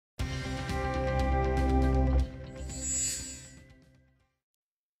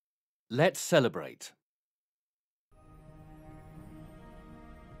Let's celebrate.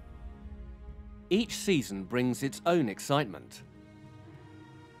 Each season brings its own excitement.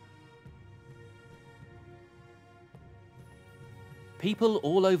 People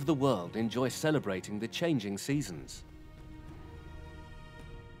all over the world enjoy celebrating the changing seasons.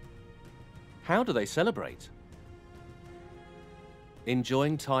 How do they celebrate?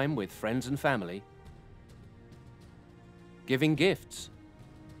 Enjoying time with friends and family, giving gifts,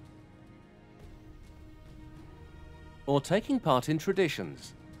 or taking part in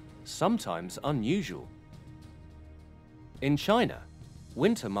traditions, sometimes unusual. In China,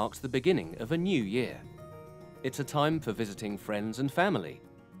 winter marks the beginning of a new year. It's a time for visiting friends and family.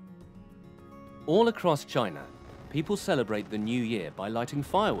 All across China, people celebrate the new year by lighting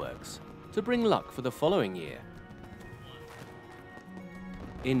fireworks to bring luck for the following year.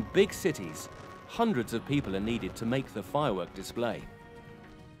 In big cities, hundreds of people are needed to make the firework display.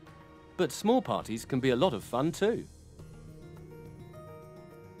 But small parties can be a lot of fun too.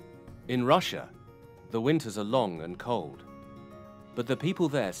 In Russia, the winters are long and cold, but the people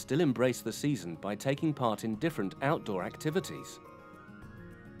there still embrace the season by taking part in different outdoor activities.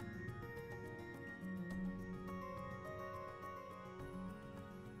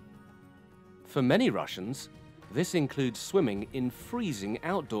 For many Russians, this includes swimming in freezing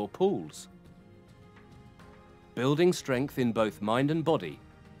outdoor pools. Building strength in both mind and body,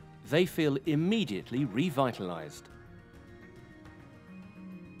 they feel immediately revitalized.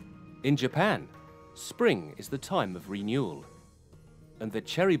 In Japan, spring is the time of renewal, and the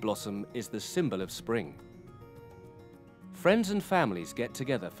cherry blossom is the symbol of spring. Friends and families get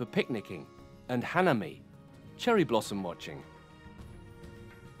together for picnicking and hanami, cherry blossom watching.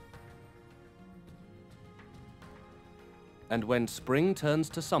 And when spring turns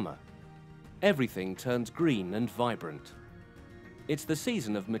to summer, everything turns green and vibrant. It's the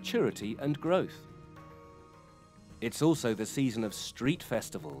season of maturity and growth. It's also the season of street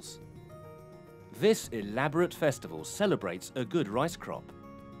festivals. This elaborate festival celebrates a good rice crop.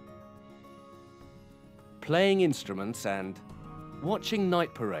 Playing instruments and watching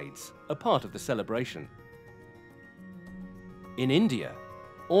night parades are part of the celebration. In India,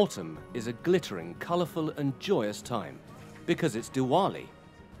 autumn is a glittering, colourful and joyous time because it's Diwali,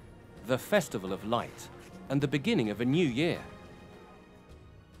 the festival of light and the beginning of a new year.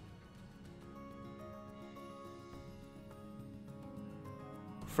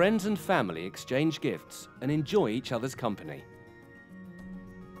 Friends and family exchange gifts and enjoy each other's company.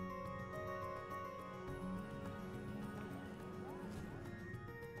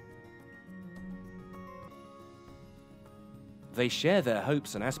 They share their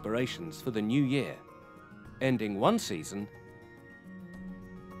hopes and aspirations for the new year, ending one season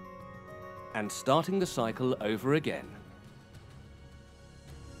and starting the cycle over again.